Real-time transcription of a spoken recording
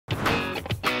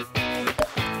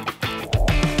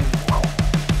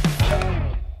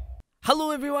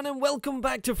Hello everyone and welcome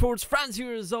back to Forts. Franz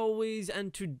here as always,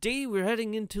 and today we're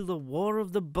heading into the War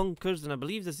of the Bunkers, and I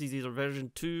believe this is either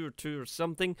version 2 or 2 or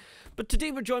something. But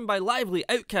today we're joined by Lively,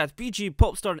 Outcast, BG,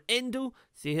 Popstar and Endo.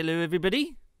 Say hello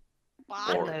everybody.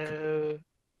 Hello.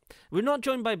 We're not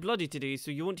joined by Bloody today, so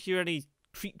you won't hear any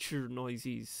creature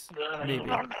noises. Maybe.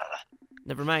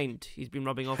 Never mind, he's been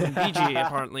rubbing off on BG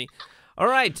apparently.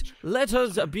 Alright, let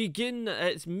us begin.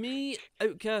 It's me,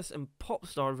 Outcast, and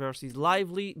Popstar versus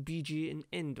Lively, BG, and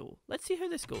Endo. Let's see how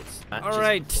this goes.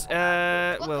 Alright,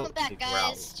 well, Welcome back,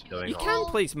 guys. you can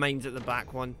place mines at the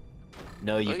back one.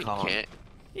 No, you can't. Yeah,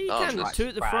 you Oh, can, right. two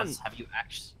at the Fraz, front. have you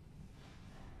actually?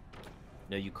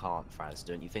 No, you can't, Fraz.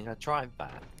 Don't you think I tried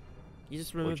that? You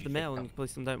just What do remove you the think metal and of you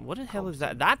place them down. What the hell is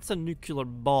Thompson? that? That's a nuclear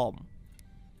bomb.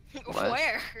 What?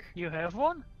 Where? You have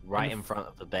one? Right in front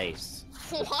of the base.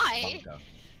 the Why? bunker.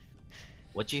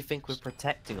 What do you think we're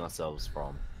protecting ourselves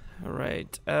from?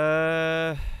 Alright,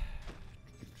 let's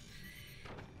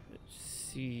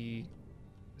see.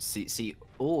 See,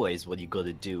 always what you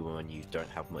gotta do when you don't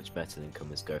have much metal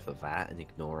income is go for that and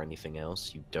ignore anything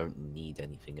else. You don't need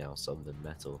anything else other than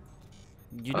metal.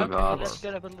 You Oh, need God. power. Let's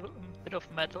get a bit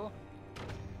of metal.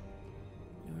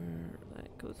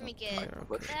 That goes Let me up get- higher,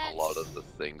 Which okay. a lot of the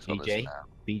things on this BJ, map.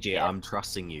 BJ, Yeah. I'm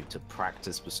trusting you to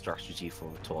practice the strategy for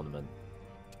a tournament.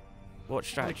 What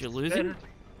strategy? Losing?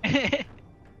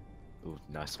 Ooh,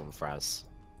 nice one, Fraz.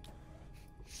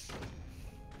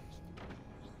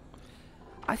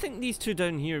 I think these two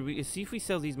down here, we see if we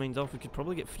sell these mines off, we could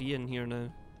probably get free in here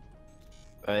now.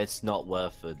 It's not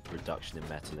worth a reduction in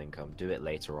metal income. Do it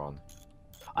later on.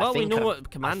 Well, we know I've-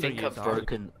 what commander I think you I've are.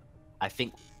 broken. I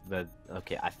think the.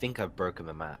 Okay, I think I've broken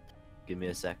the map. Give me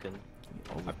a second.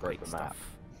 All the I broke great the map.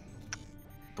 stuff.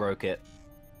 Broke it.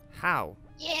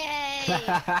 Yay!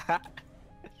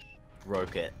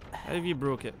 Broke it. How have you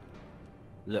broke it?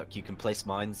 Look, you can place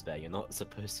mines there. You're not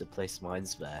supposed to place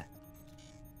mines there.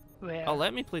 Where? Oh,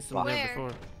 let me place them there Where?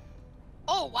 before.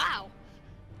 Oh wow!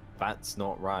 That's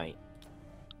not right.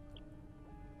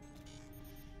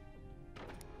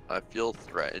 I feel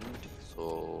threatened,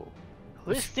 so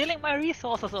Who's stealing my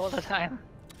resources all the time?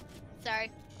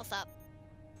 Sorry, I'll stop.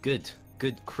 Good.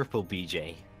 Good cripple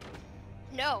BJ.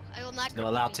 No, I will not. He's not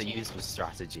allowed to use the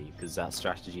strategy because that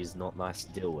strategy is not nice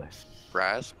to deal with.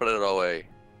 Brass, put it away.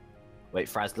 Wait,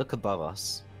 Fraz, look above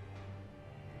us.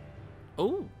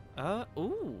 Oh,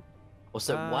 ooh.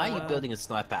 Also, why are you Uh, building a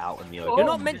sniper out in the Oh, open? You're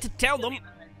not meant to tell them.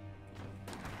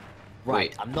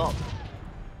 Right, Wait. I'm not.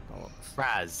 Bollocks.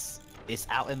 Fraz, it's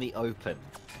out in the open.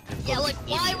 You've Yeah, got like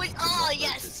the why idiot would? to Oh not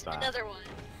yes, notice that. another one.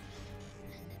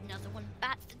 Another one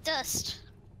bats the dust.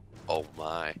 Oh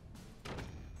my.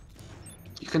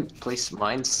 You can place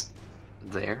mines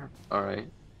there. Alright.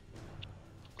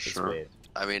 It's Sure. weird.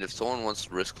 I mean, if someone wants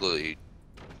to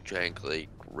jankily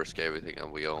risk everything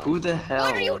and we own. Who the hell?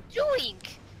 What are you doing?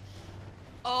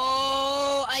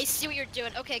 Oh, I see what you're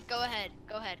doing. Okay, go ahead.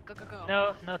 Go ahead. Go.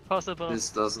 No, not possible. This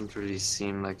doesn't really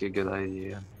seem like a good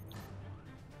idea.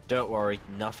 Don't worry,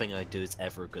 nothing I do is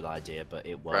ever a good idea, but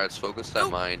it won't. Brass, focus that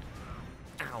Oh. mine.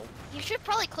 Ow. You should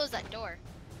probably close that door.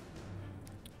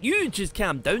 You just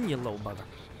calm down, you little bugger.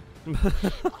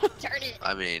 Turn it.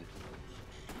 I mean,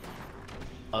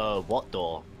 What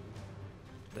door?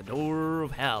 The door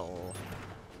of hell.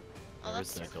 Oh, There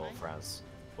that's is no door, fine. Fraz.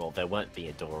 Well, there won't be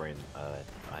a door in.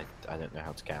 I don't know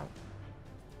how to count.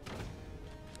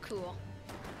 Cool.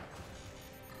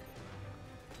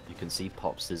 You can see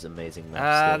Pops' amazing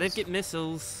map They've skills. got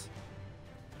missiles.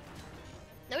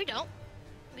 No, we don't.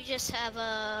 We just have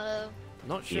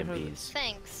Not sure how. EMPs.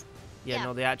 things. Yeah, Yeah.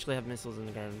 no, they actually have missiles in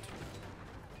the ground.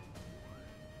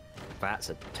 That's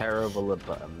a terrible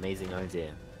but amazing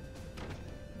idea.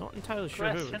 Not entirely sure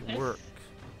how it Question would is- work.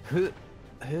 Who?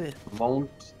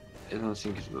 Won't. I don't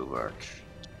think it will work.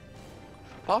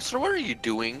 Foster, what are you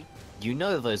doing? You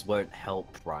know those won't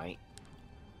help, right?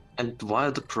 And why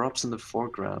are the props in the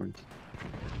foreground?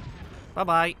 Bye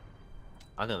bye.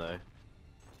 I don't know.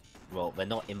 Well, they're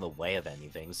not in the way of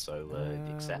anything, so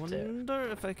accept it. Wonder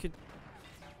if I could.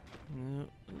 No,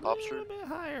 a Officer? little bit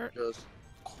higher. Just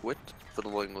quit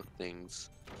fiddling with things.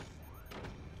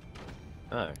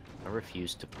 No, I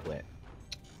refuse to quit.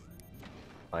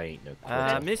 I ain't no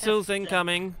quitter. Missiles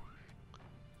incoming.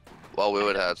 Well, we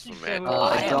would have some Okay, man. well,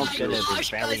 I don't my gonna be gosh,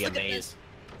 very guys, look at amazed.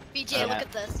 this. BJ, Yeah. look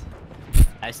at this.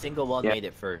 A single one Yeah. made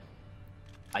it through.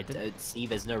 I don't see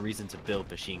there's no reason to build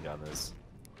machine gunners.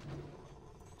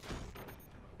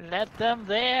 Let them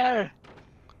there.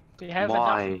 We have enough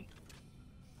Why?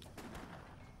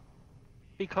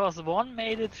 because one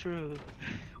made it through.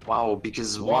 Wow,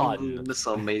 because One. one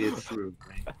missile made it through.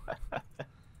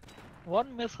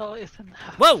 One missile is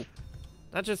enough. Whoa!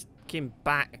 That just came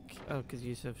back. Oh, because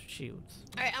you have shields.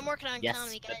 Alright, I'm working on Yes,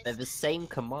 economy, but guys. they're the same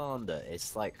commander.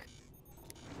 It's like...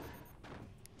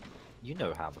 You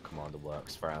know how the commander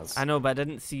works, Fraz. I know, but I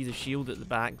didn't see the shield at the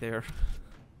back there.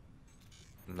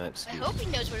 No I excuse. hope he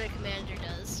knows what a commander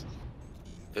does.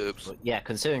 Oops. But yeah,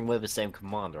 considering we're the same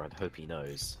commander, I'd hope he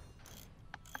knows.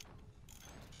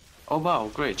 Oh wow,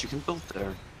 great, you can build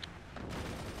there.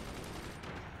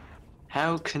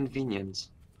 How convenient.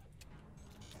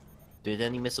 Did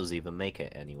any missiles even make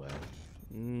it anywhere?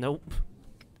 Nope.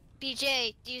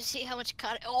 BJ, do you see how much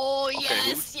Oh, Okay, yes,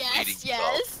 who's yes, leading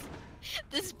yes.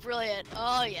 This is brilliant.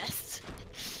 Oh, yes.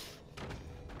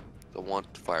 I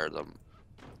want to fire them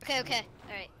Okay, okay.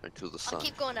 Alright. into the I'll sun.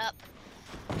 keep going up.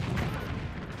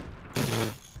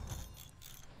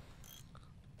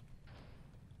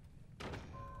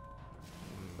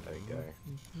 There you go.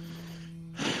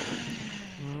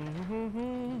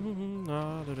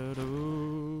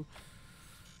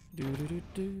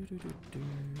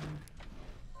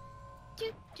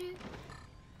 Doo, doo.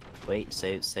 Wait,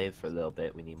 save for a little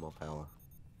bit. We need more power.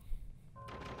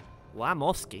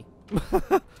 Lamowski.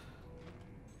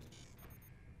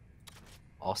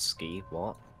 Oski,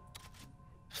 what?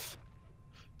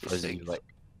 This Was he thing- like?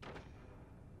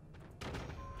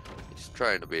 He's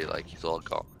trying to be like he's all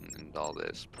gone and all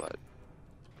this, but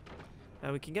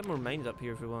We can get more mines up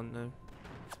here if we want now.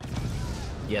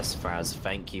 Yes, Fraz.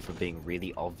 Thank you for being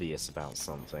really obvious about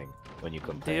something when you They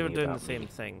complain were doing the about same me.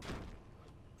 thing.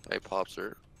 hey,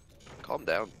 Popster, calm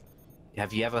down.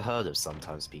 Have you ever heard of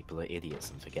sometimes people are idiots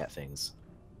and forget things?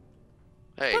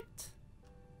 Hey, What?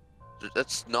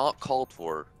 that's not called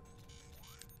for.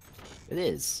 It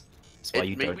is. That's why It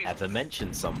you may don't be- ever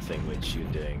mention something which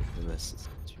you're doing in this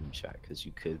stream chat, because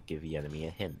you could give the enemy a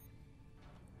hint.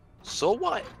 So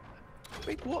what?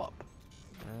 Big whoop.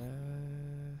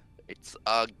 Uh, It's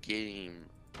a game.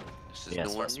 This is Yes,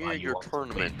 nowhere that's why near you your want to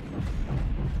tournament.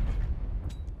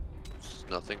 It's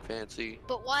nothing fancy.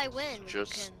 But why win?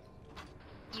 Just-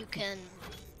 You can...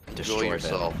 Enjoy Destroy them.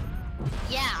 yourself.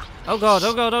 Yeah. oh god,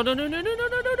 oh god, oh no, no, no, no, no,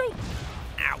 no, no, no!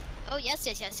 Oh, yes,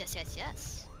 yes, yes, yes, yes,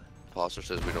 yes. Foster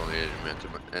says we don't need an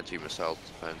anti-missile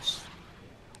defense.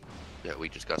 Yeah, we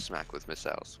just got smacked with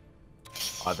missiles.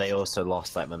 They also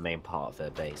lost like the main part of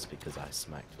their base because I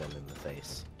smacked them in the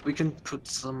face. We can put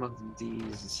some of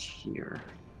these here.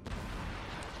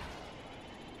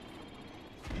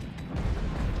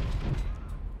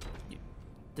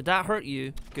 Did that hurt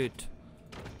you? Good.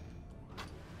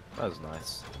 That was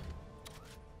nice.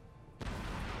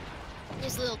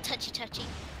 There's a little touchy-touchy.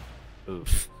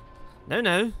 Oof. No,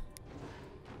 no.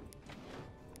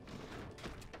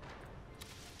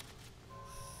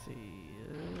 See,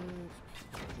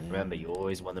 Remember, you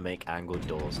always want to make angled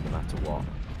doors no matter what.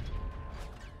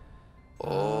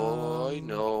 Oh, I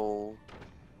know.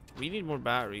 we need more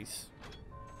batteries.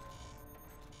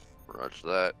 Roger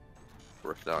that.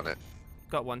 Working on it.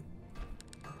 Got one.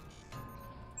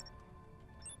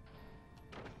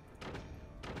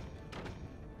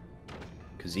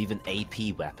 Because even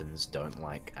AP weapons don't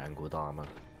like angled armor.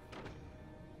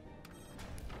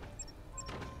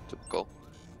 Typical.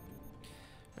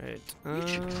 Right. We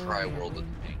should try World of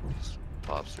Tanks,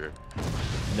 Popster.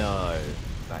 No,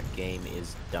 that game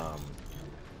is dumb.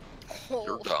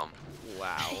 You're dumb.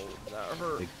 Wow, that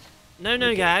hurt. Big- No, no,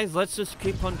 Okay. guys, let's just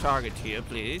keep on target here,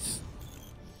 please.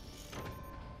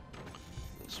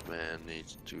 This man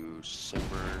needs to simmer.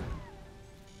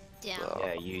 Down. the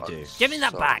Yeah, you do. Give me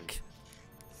that unsung back!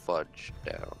 Fudge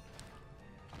down.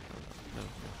 No,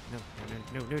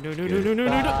 no, no, no, no, no, no, no, no, no, no,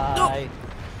 no! Goodbye.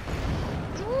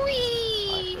 I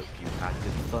Whee! hope you had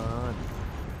good fun.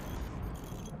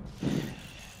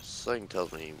 Something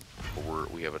tells me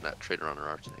we have a net trader on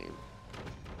our team.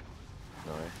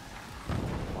 No.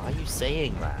 Why are you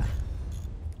saying that?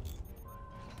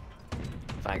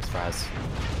 Thanks, Fraz.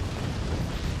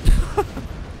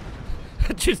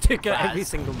 Just took out every Fraz.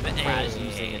 single bit. Fraz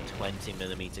using a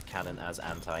 20mm cannon as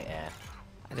anti-air.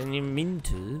 I didn't even mean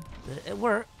to, but it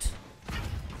worked.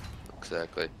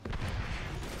 Exactly.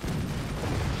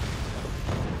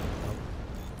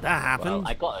 That happened. Well,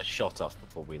 I got a shot off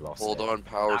before we lost Hold it. on,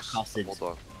 powers. Custard. Hold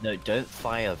on. No, don't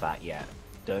fire that yet.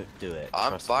 Don't do it.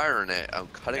 I'm Trust firing it. I'm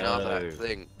cutting off No. that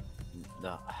thing. me.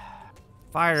 No.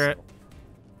 Fire it.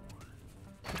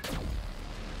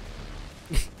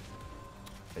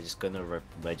 We're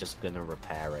just gonna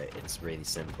repair it. It's really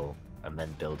simple, and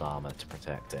then build armor to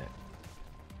protect it.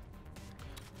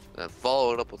 Then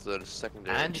follow it up with a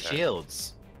secondary And attack.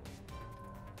 shields.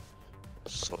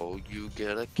 So you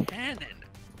get a cannon.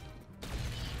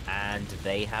 And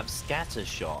they have scatter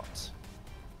shot.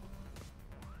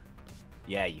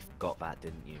 Yeah, you got that,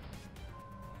 didn't you?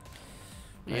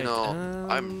 You Right, know,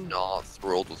 I'm not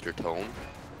thrilled with your tone.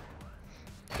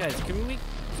 Guys, can we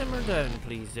simmer down,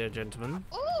 please, there, gentlemen?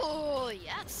 Oh,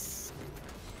 yes.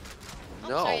 Oh,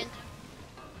 No. sorry.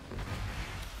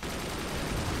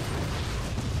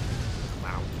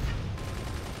 Wow.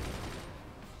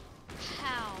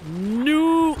 How?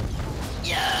 No!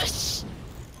 Yes!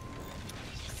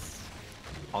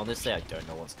 Honestly, I don't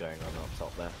know what's going on up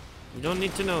top there. You don't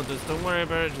need to know. Just don't worry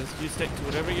about it. Just you stick to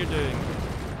whatever you're doing.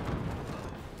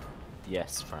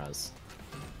 Yes, Fraz.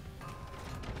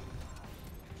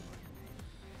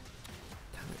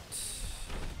 Damn it.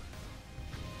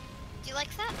 Do you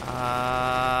like that?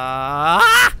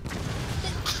 Ah!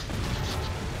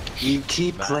 You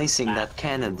keep That- placing that that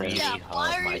cannon there. really Yeah, hurt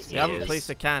why are my you- You haven't ears. placed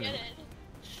a cannon. Get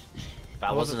it.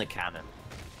 That wasn't a cannon.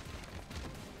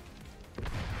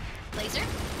 Laser?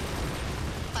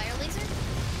 Fire laser?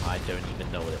 I don't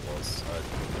even know what it was.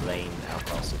 A lane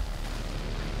outcastle.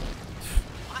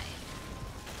 Why?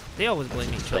 They always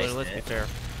blame each other, Placed let's be it. fair.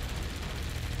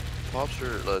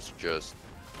 Popster, let's just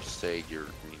say you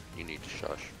need to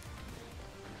shush.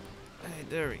 Hey,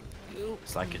 there we go.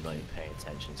 It's like you're not even paying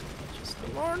attention to what you just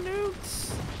did. More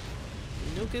nukes!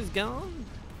 Nuke is gone.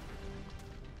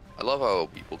 I love how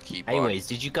people keep Anyways,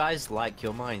 did you guys like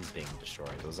your mines being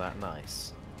destroyed? Was that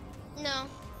nice? No.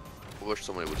 I wish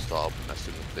somebody would stop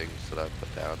messing with things that I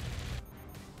put down.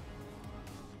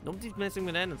 Nobody's messing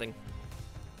with anything.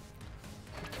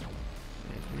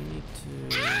 Right, we need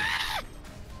to...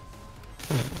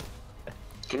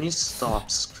 Can you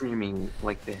stop screaming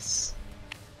like this?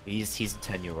 He's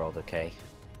 10-year-old, okay?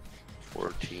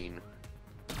 14.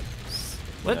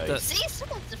 What No, the... he's- See,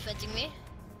 someone's defending me.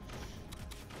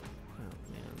 Oh,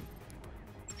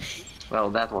 man. Well,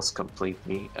 that was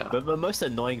completely. But the most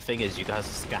annoying thing is you guys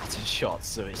are scattered shots,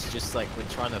 so it's just like we're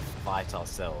trying to fight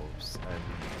ourselves, and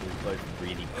we're both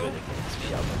really good against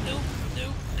each other. Nope,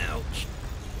 nope, ouch.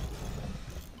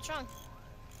 What's wrong?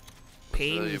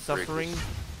 Pain, Really suffering.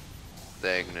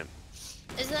 Thing.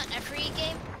 Isn't that every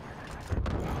game?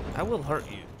 I will hurt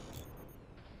you.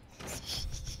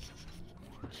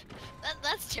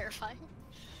 That's terrifying.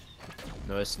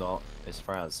 No, it's not. It's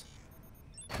Fraz.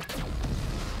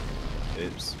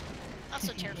 Oops.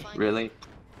 Also terrifying. Really?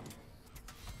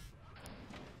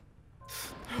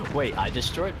 Wait, I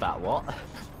destroyed that, what?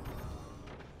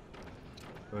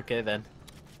 Okay then.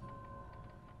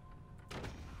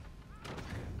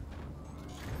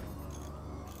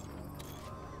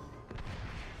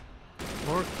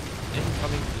 More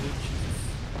incoming.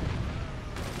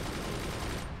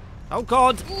 Oh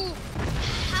god! Ooh,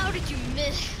 how did you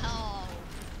miss? Oh.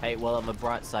 Hey, well on the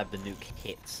bright side the nuke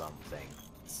hit something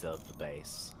instead of the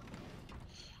base.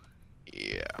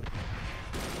 Yeah.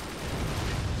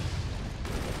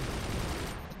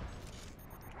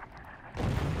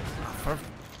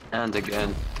 And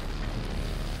again.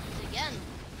 Again.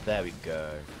 There we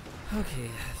go. Okay,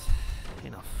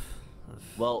 enough.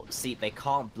 Well, see, they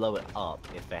can't blow it up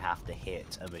if they have to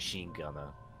hit a machine gunner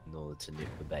in order to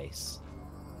nuke the base.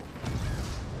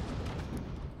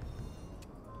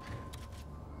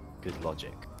 Good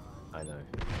logic. I know.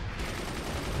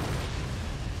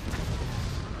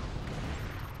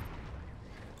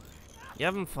 You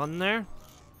having fun there?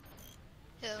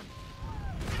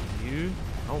 Who? You?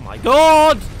 Oh my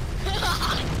god!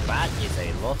 That is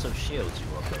a lot of shields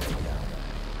you are going down there.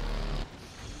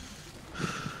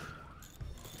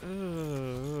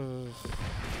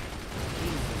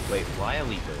 Wait, why are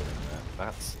we building that?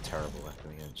 That's terrible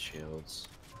weapon against shields.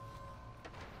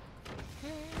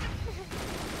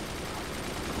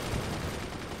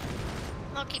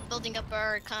 I'll keep building up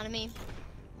our economy.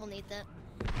 We'll need that.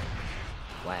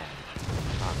 Land.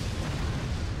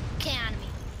 Economy.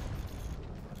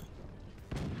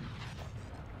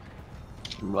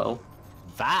 Well,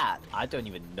 That! I don't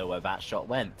even know where that shot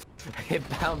went. It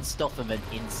bounced off and then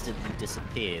instantly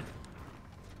disappeared.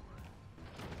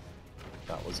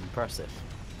 That was impressive.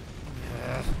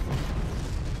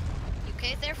 You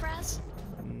okay there, Fraz?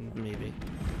 Maybe.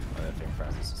 I don't think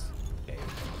Francis is okay.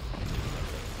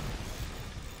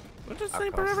 What does Our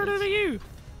sniper ever do cost to is- you?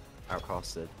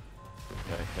 Outcasted.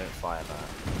 No, don't fire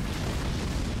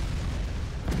that.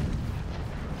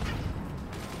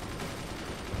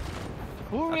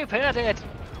 Who repaired it?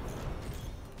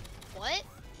 What?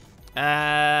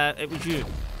 It was you.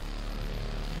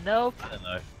 Nope. I don't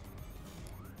know.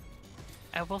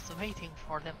 I was waiting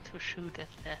for them to shoot at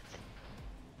that.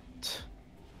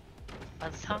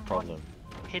 But No someone problem.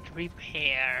 hit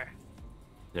repair.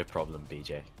 No problem,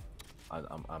 BJ.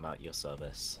 I'm at your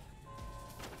service.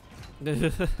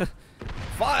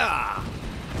 Fire!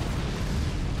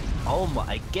 Oh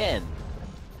my, again!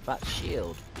 That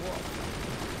shield.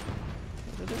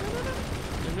 What?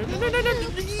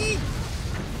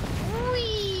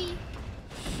 Whee!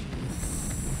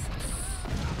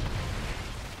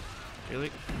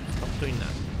 Really? Stop doing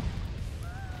that.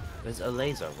 There's a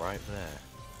laser right there.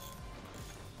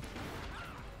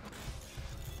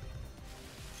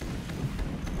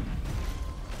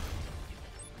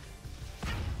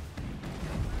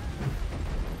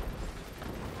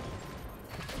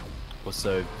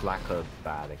 Also, black are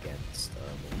bad against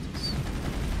mortars.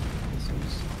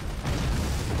 Missiles.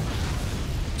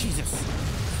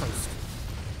 Jesus Christ.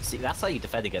 See, that's how you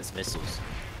defend against missiles.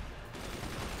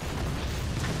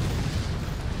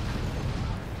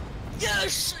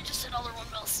 Yes! I just hit all the one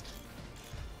mouse.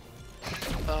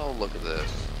 Oh, look at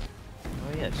this.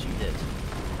 Oh yes, you did.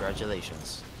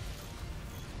 Congratulations.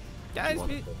 Guys, You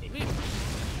we're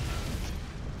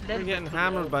Then getting we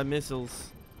hammered could- by missiles.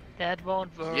 That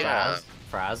won't work. Yeah.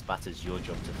 Fraz, that is your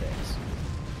job to fix.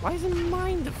 Why is it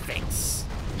mine to fix?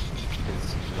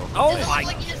 Because you're the Oh best my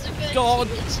at It's a it. good God.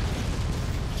 shit.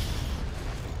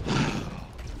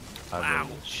 I'm Wow.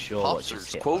 not sure what you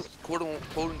Popsters, hit.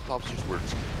 quoting Popsters'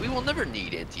 words. We will never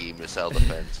need anti-missile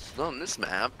defense. Not on this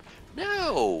map.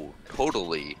 No,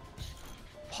 totally.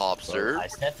 Popster. Well, I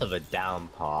said for the down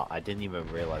part, I didn't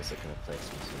even realize they're gonna place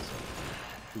missiles.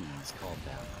 Please calm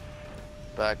down.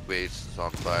 Back base is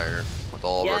on fire with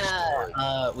all of our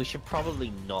storage. We should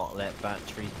probably not let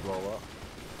batteries blow up.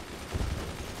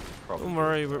 Probably. Don't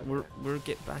worry, we're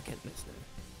get back at this now.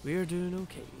 We're doing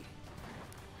okay.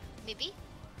 Maybe?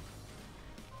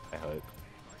 I hope.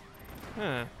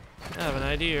 Huh. I have an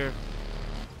idea.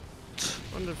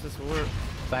 Wonder if this will work.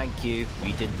 Thank you.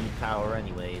 We didn't need power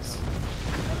anyways.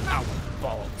 Ow,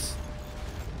 balls.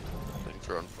 Things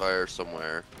are on fire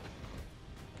somewhere.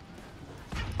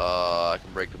 I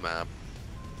can break the map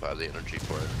if I have the energy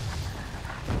for it.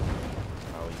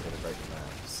 How are you gonna break them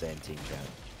out? Same team chat.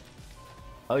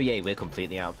 Oh yeah, we're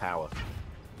completely out of power.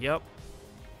 Yep.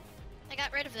 I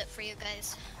got rid of it for you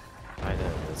guys. I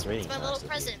know, that's really It's my nice little of you.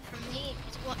 present from me.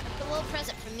 It's a little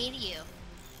present from me to you.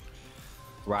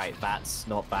 Right, that's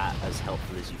not that as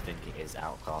helpful as you think it is,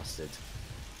 outcasted.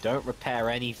 Don't repair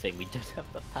anything, we don't have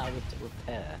the power to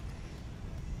repair.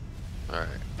 Alright.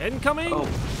 Incoming! Oh,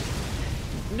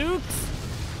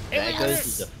 Nukes! There It goes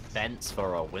was- the defense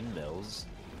for our windmills.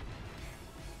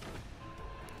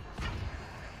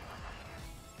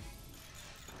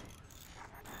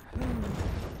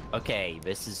 Okay,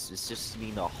 this just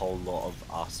mean a whole lot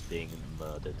of us being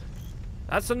murdered.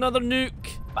 That's another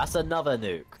nuke! That's another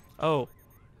nuke. Oh.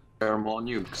 there are more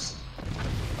nukes.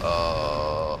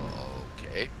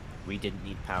 Okay. We didn't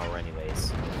need power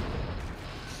anyways.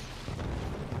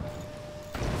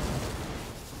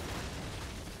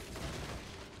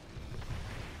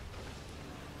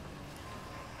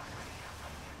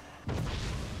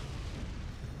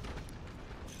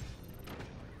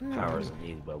 Power isn't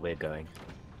needed where we're going.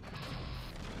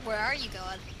 Where are you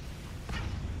going?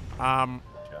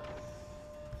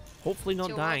 Hopefully To not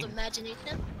your dying. world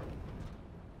imagination?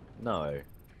 No.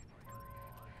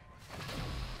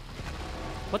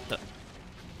 What the?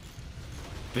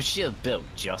 But she had built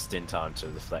just in time to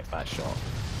deflect that shot.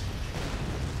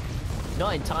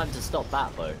 Not in time to stop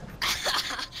that though.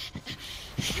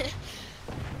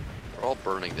 We're all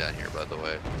burning down here, by the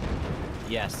way.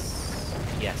 Yes.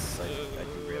 Yes, I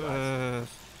do realize.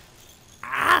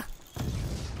 Ah!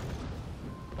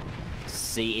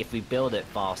 See, if we build it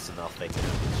fast enough, they can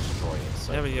destroy it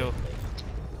so There we go. quickly.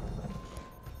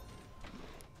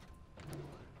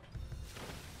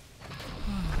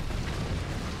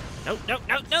 No, no,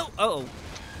 no, no! Oh.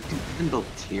 Even built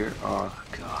here? Oh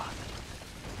god.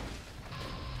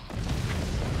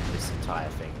 This entire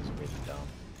thing is really dumb.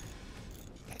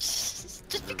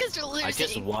 Just because you're losing. I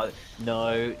just want...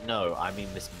 No, no, I mean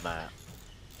this map.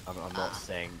 I'm not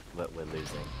saying that we're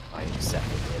losing. I accept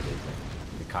that we're losing.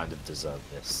 We kind of deserve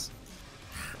this.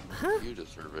 You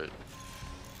deserve it.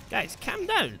 Guys, calm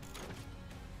down.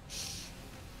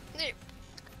 They're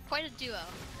quite a duo.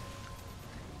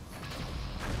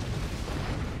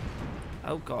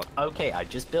 Oh god. Okay, I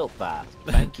just built that.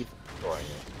 Thank you for destroying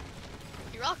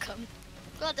it. You're welcome.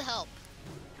 Glad to help.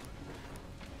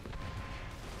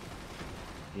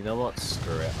 You know what?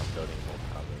 Screw it. I'm building a more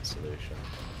permanent solution.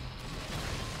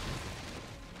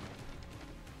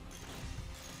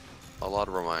 A lot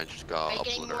of our mines just got Are you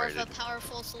getting more of obliterated. a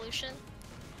powerful solution?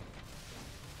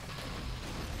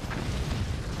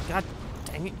 God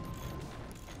dang it.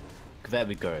 There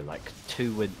we go. Like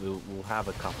we'll have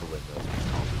a couple windows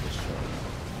which can't be destroyed.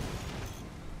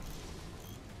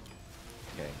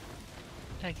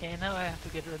 Okay. Okay, now I have to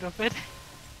get rid of it.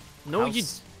 No, you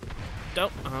House-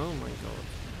 don't. Oh my god.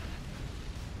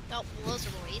 Oh, those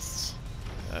are waste.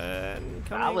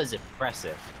 That was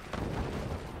impressive.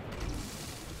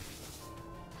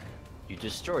 You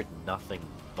destroyed nothing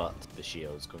but the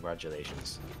shields.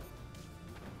 Congratulations.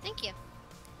 Thank you.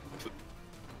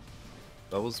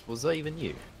 That was that even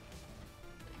you?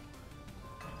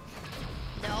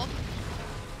 No.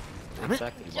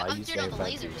 Exactly. Why are I'm you doing all saying the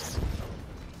that to me? lasers.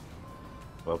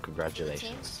 Well,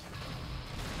 congratulations.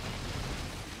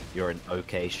 You're an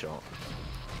okay shot.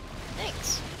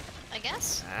 Thanks. I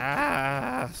guess.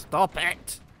 Ah, stop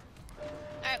it.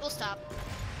 Alright, we'll stop.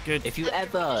 Good. If you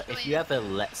ever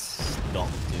let stop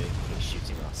doing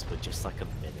shooting us for just like a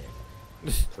minute,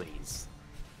 please.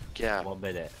 Yeah. 1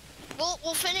 minute.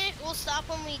 We'll finish. We'll stop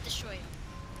when we destroy him.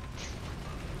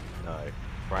 No.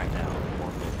 Right now.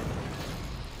 1 minute.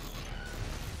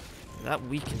 That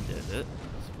weakened it, I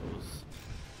suppose.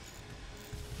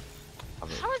 I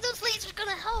mean, How are those lasers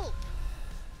gonna help?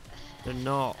 They're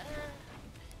not.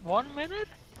 1 minute?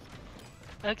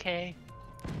 Okay.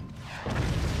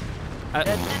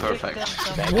 Perfect.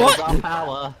 there What? goes our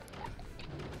power.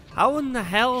 How in the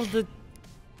hell did...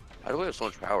 How do we have so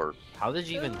much power? How did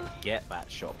you even get that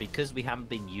shot? Because we haven't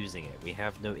been using it. We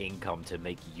have no income to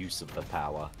make use of the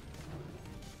power.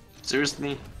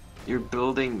 Seriously? You're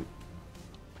building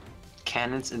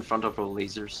cannons in front of our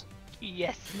lasers?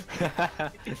 Yes.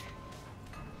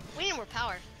 We need more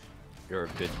power. You're a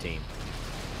good team.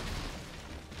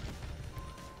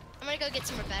 I'm gonna go get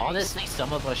some more batteries. Honestly,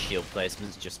 some of our shield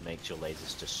placements just make your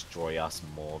lasers destroy us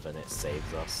more than it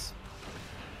saves us.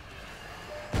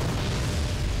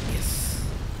 Yes.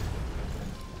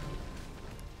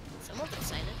 Someone's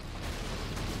excited.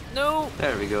 No.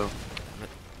 There we go.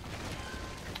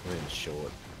 We're in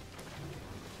short.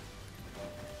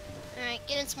 Alright,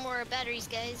 get in some more batteries,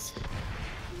 guys.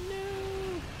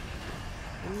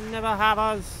 Never have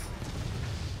us.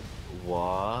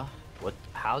 What? What?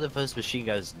 How do those machine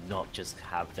guns not just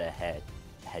have their head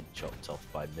chopped off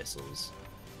by missiles?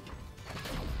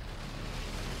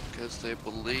 Because they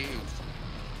believe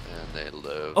and they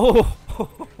love. Oh!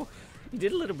 You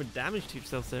did a little bit of damage to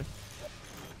yourself there.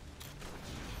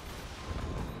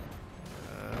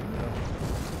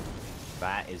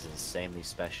 That is insanely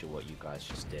special what you guys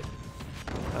just did.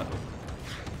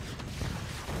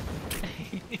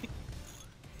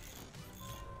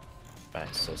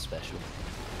 That's so special.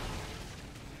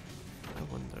 I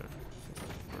wonder if it's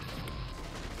working.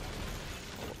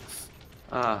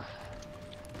 Ah.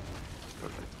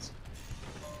 Perfect.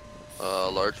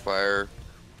 Large fire.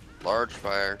 Large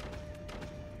fire.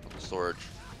 Storage.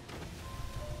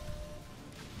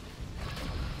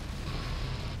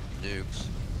 Nukes.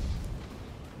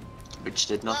 Which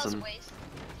did Well, that was a nothing. waste.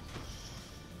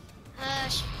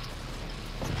 Shoot.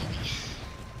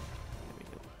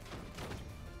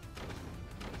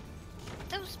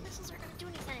 Those missiles aren't gonna do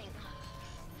anything.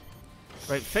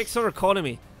 Right, fix our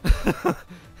economy. Okay,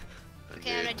 I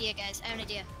have an idea, guys. I have an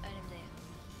idea.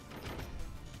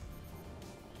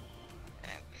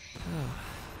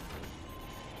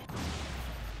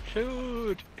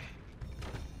 Shoot.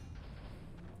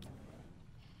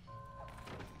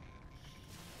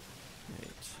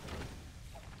 Right.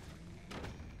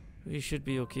 We should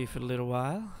be okay for a little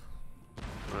while.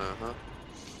 Uh-huh.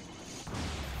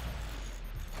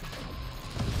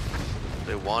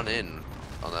 They want in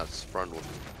on that front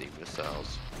with the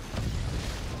missiles.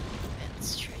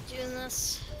 Let's try doing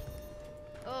this.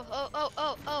 Oh.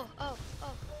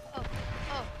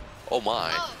 Oh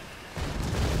my. Oh.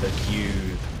 The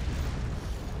cube.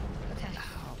 Okay.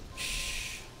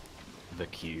 Shh. The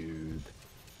cube.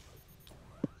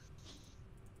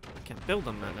 Can't build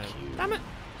on that now. Cube. Damn it!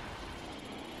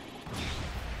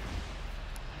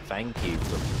 Thank you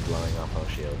for blowing up our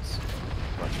shields.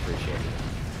 Much appreciated.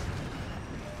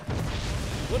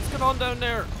 What's going on down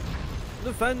there?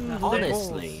 Defend the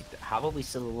Honestly, cause. how are we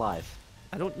still alive?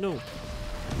 I don't know. We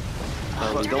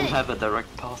Darn don't it. have a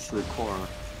direct path to the core.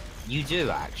 You do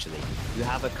actually. You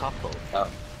have a couple.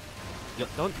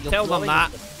 Don't You're tell them blowing that.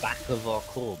 up the back of our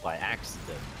core by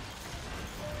accident.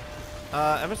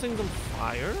 Everything's on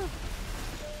fire?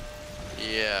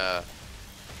 Yeah.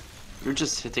 We're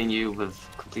just hitting you with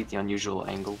completely unusual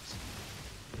angles.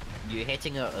 You're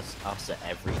hitting us at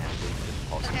every angle you could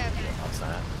possibly Okay. hit us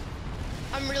at.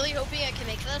 I'm really hoping I can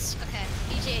make this. Okay.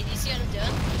 EJ, do you see what I'm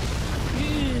doing?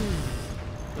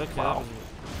 Okay. Wow.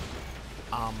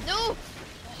 No!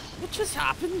 What just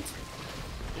happened?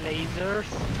 Lasers.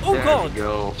 Oh There god! we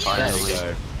go, Yes. There finally. we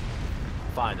go.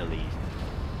 Finally.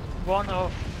 1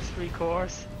 of 3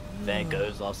 cores. There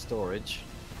goes our storage.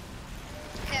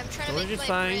 Okay, I'm trying Storage to is make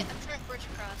fine. I'm trying to bridge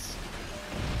across.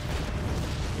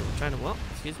 Trying to what?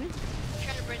 Excuse me? I'm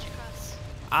trying to bridge across.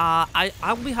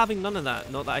 I'll be having none of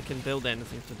that. Not that I can build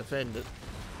anything to defend it.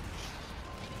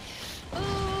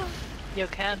 Ooh. You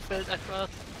can't build across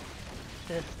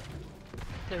this.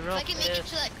 The If rock I can make it is...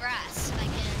 to that grass, I can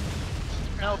build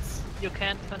Nope, across. you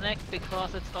can't connect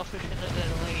because it's officially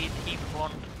away team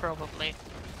 1, probably.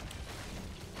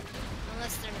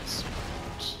 Unless they're no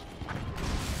sport.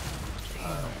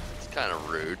 It's kind of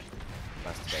rude.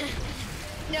 Masturbate.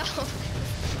 No.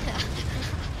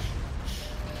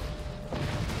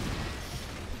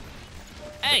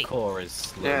 Hey! Core is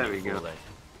slowly There we go. falling.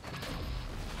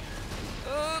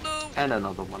 Oh no! And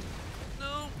another one.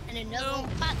 No! And another No, one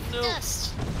pot no.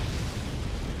 dust.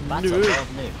 That's a No. lot of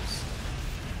nukes.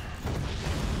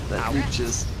 That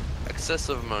reaches.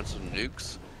 Excessive amounts of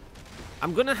nukes.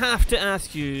 I'm gonna have to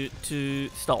ask you to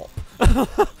stop.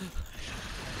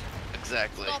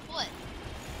 Exactly. Stop what?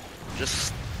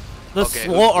 Just The Okay,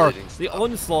 who's slaughter, bleeding? the Stop.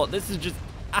 onslaught. This is just.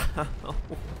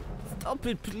 Stop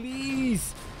it,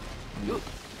 please.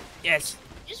 Yes,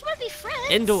 You just want to be friends.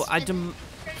 Endo. I and- dem.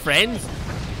 Friends,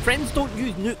 friends don't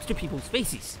use nukes to people's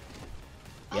faces.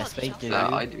 Oh, Yes, they yourself. do. No,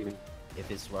 I do. If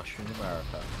it's Russia and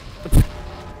America.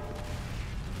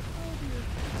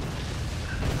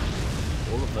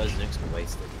 All of those nukes are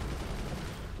wasted.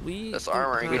 We. this don't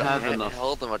armor ain't We gonna have ha- enough.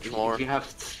 held much more. You have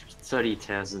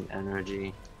 30,000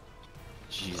 energy.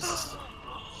 Jesus.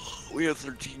 We have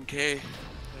 13k. Or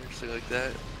something like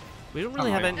that. We don't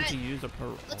really have Alright. anything to use up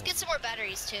her. Let's get some more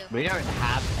batteries too. We don't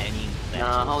have any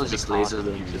Nah, I'll metals, just we can't laser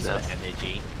them to use death.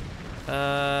 energy.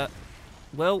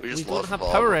 Well, We we just don't lost have all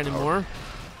of power our power. anymore.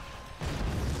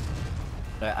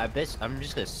 I'm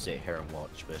just gonna sit here and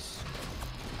watch this.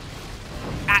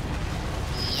 Yay!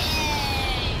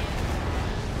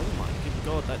 Oh my good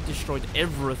god, that destroyed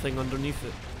everything underneath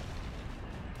it.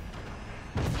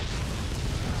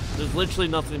 There's literally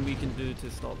nothing we can do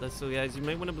to stop this, so guys, you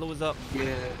might want to blow us up.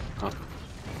 Yeah. Oh.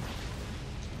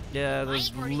 Yeah,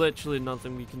 there's Minority. literally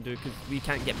nothing we can do because we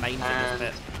can't get mines in this And-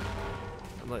 bit.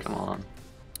 Unless, Come on.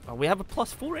 oh, we have a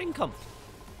 +4 income.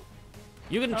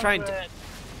 You're gonna try and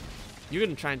you're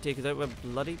gonna try and take us out with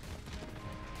bloody.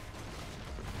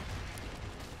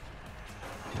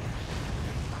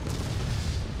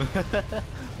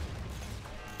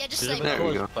 Yeah, just Bit of like a There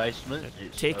we close go. placement.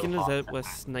 It's Taking so us hard out to with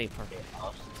hack sniper. it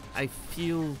off. I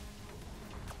feel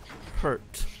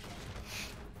hurt.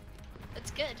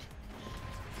 that's good.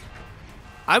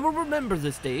 I will remember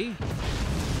this day.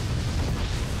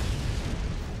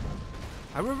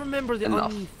 I will remember the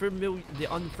Enough. unfamiliar,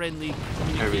 the unfriendly There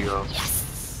we communication. go.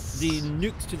 Yes. The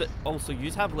nukes to the also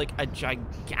you have like a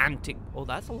gigantic. Oh,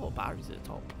 that's a lot of batteries at the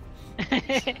top.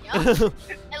 Yup.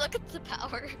 And look at the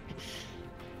power.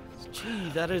 Gee,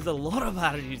 that is a lot of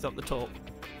batteries up the top.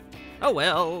 Oh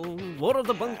well, one of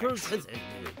the bunkers has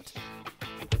ended.